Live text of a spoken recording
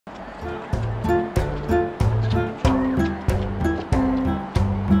Hello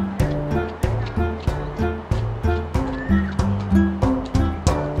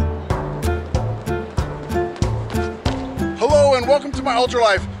and welcome to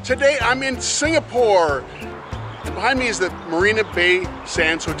MyUltraLife. Today I'm in Singapore. And behind me is the Marina Bay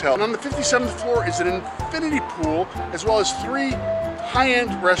Sands Hotel. And on the 57th floor is an infinity pool, as well as 3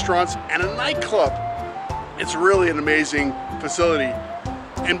 high-end restaurants and a nightclub. It's really an amazing facility.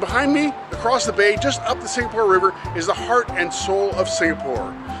 And behind me, across the bay, just up the Singapore River, is the heart and soul of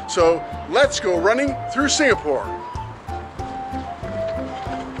Singapore. So let's go running through Singapore.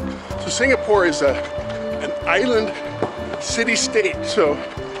 So Singapore is an island city-state. So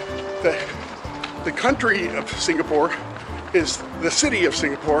the country of Singapore is the city of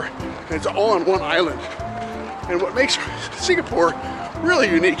Singapore, and it's all on one island. And what makes Singapore really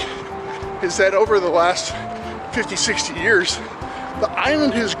unique is that over the last 50, 60 years, the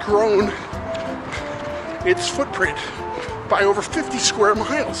island has grown its footprint by over 50 square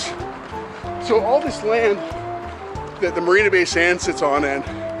miles. So all this land that the Marina Bay Sands sits on and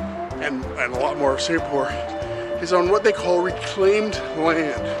a lot more of Singapore is on what they call reclaimed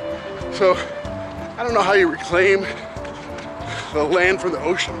land. So I don't know how you reclaim the land from the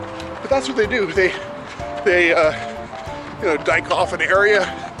ocean, but that's what they do. They you know, dike off an area,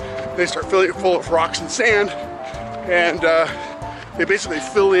 they start filling it full of rocks and sand, and they basically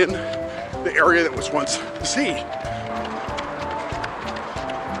fill in the area that was once the sea.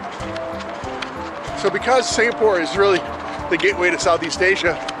 So because Singapore is really the gateway to Southeast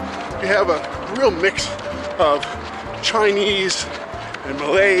Asia, you have a real mix of Chinese and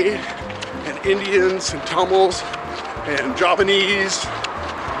Malay and Indians and Tamils and Javanese.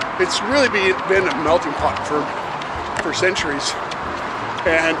 It's really been a melting pot for centuries.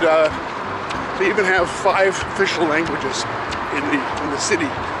 And they even have 5 official languages in the city.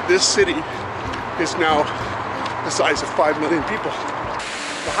 This city is now the size of 5 million people.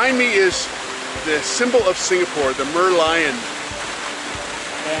 Behind me is the symbol of Singapore, the merlion.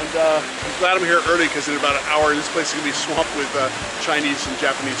 And I'm glad I'm here early because in about an hour this place is going to be swamped with Chinese and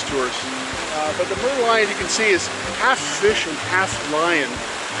Japanese tourists. But the merlion, you can see, is half fish and half lion.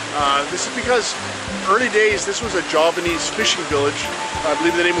 This is because early days this was a Javanese fishing village. I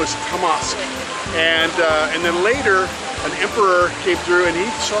believe the name was Tamask. And then later an emperor came through and he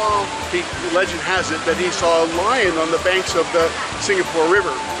saw, the legend has it, that he saw a lion on the banks of the Singapore River.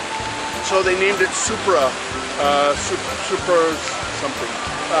 So they named it Supra something,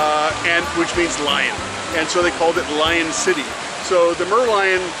 and which means lion, and so they called it Lion City. So the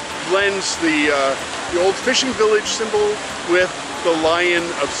merlion blends the old fishing village symbol with the lion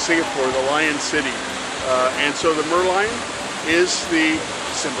of Singapore, the Lion City, and so the merlion is the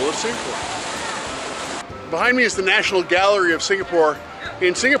symbol of Singapore. Behind me is the National Gallery of Singapore.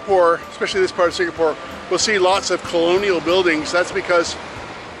 In Singapore, especially this part of Singapore, we'll see lots of colonial buildings. That's because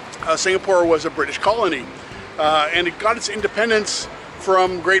Singapore was a British colony. And it got its independence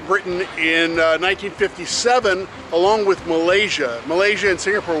from Great Britain in 1957, along with Malaysia. Malaysia and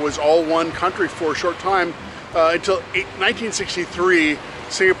Singapore was all one country for a short time until 1963.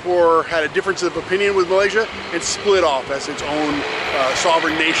 Singapore had a difference of opinion with Malaysia and split off as its own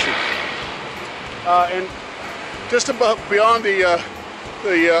sovereign nation. And just above, beyond the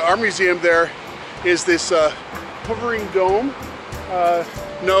Art Museum, there is this hovering dome.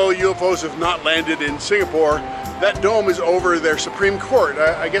 No, UFOs have not landed in Singapore. That dome is over their Supreme Court.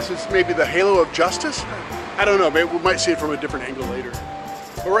 I guess it's maybe the halo of justice? I don't know, maybe we might see it from a different angle later.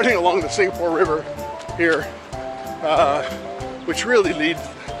 We're running along the Singapore River here, which really leads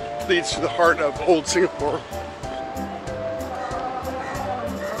to the heart of old Singapore.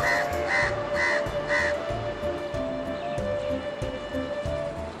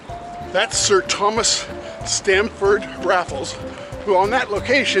 That's Sir Thomas Stamford Raffles, who on that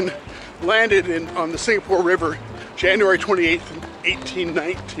location landed on the Singapore River January 28th,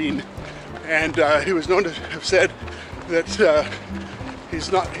 1819, and he was known to have said that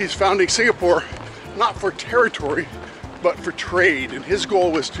he's founding Singapore not for territory but for trade, and his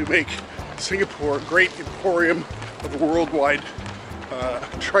goal was to make Singapore a great emporium of worldwide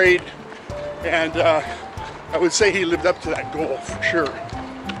trade, and I would say he lived up to that goal for sure.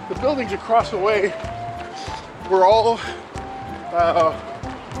 The buildings across the way were all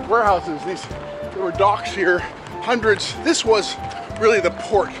warehouses. There were docks here, hundreds. This was really the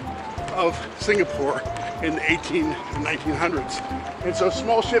port of Singapore in the 1900s. And so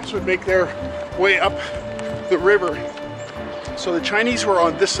small ships would make their way up the river. So the Chinese were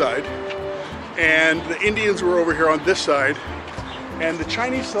on this side, and the Indians were over here on this side. And the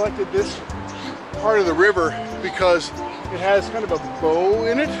Chinese selected this part of the river because it has kind of a bow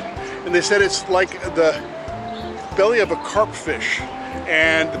in it, and they said it's like the belly of a carp fish.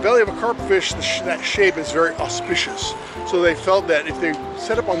 And the belly of a carp fish, that shape is very auspicious. So they felt that if they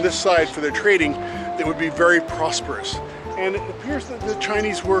set up on this side for their trading, they would be very prosperous. And it appears that the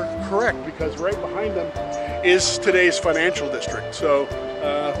Chinese were correct, because right behind them is today's financial district. So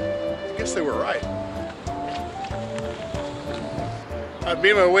I guess they were right. I've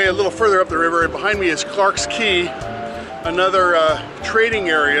made my way a little further up the river, and behind me is Clark's Quay, another trading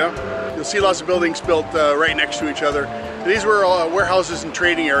area. You'll see lots of buildings built right next to each other. These were warehouses and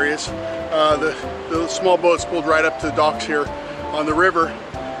trading areas. The small boats pulled right up to the docks here on the river.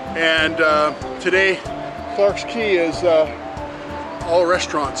 And today, Clark's Quay is all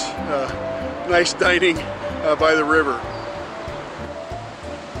restaurants, nice dining by the river.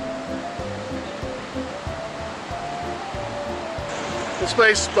 This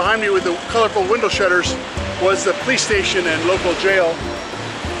place behind me with the colorful window shutters was the police station and local jail.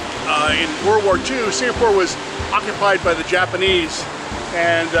 In World War II, Singapore was occupied by the Japanese,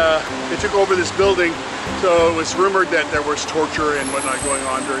 and they took over this building. So it was rumored that there was torture and whatnot going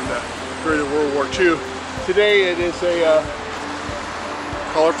on during the World War II. Today it is a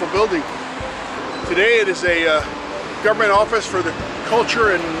colorful building. Today it is a government office for the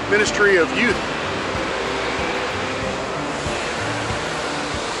Culture and Ministry of Youth.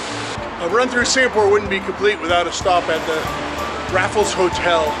 A run through Singapore wouldn't be complete without a stop at the Raffles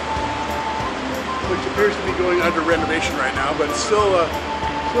Hotel, which appears to be going under renovation right now, but it still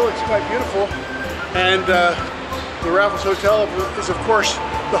looks quite beautiful. And the Raffles Hotel is, of course,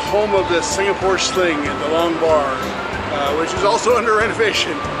 the home of the Singapore Sling and the Long Bar, which is also under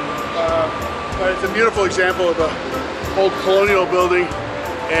renovation. But it's a beautiful example of an old colonial building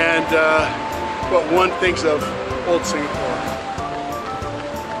and what one thinks of old Singapore.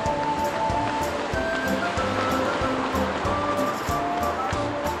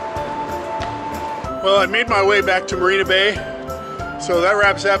 Well, I made my way back to Marina Bay, so that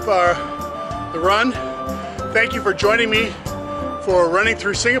wraps up the run. Thank you for joining me for running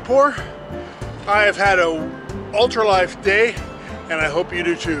through Singapore. I have had an ultra-life day, and I hope you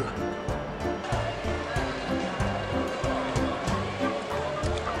do too.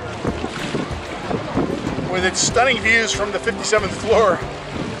 With its stunning views from the 57th floor,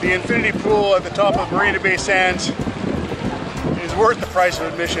 the infinity pool at the top of Marina Bay Sands is worth the price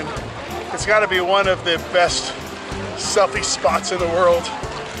of admission. It's got to be one of the best selfie spots in the world.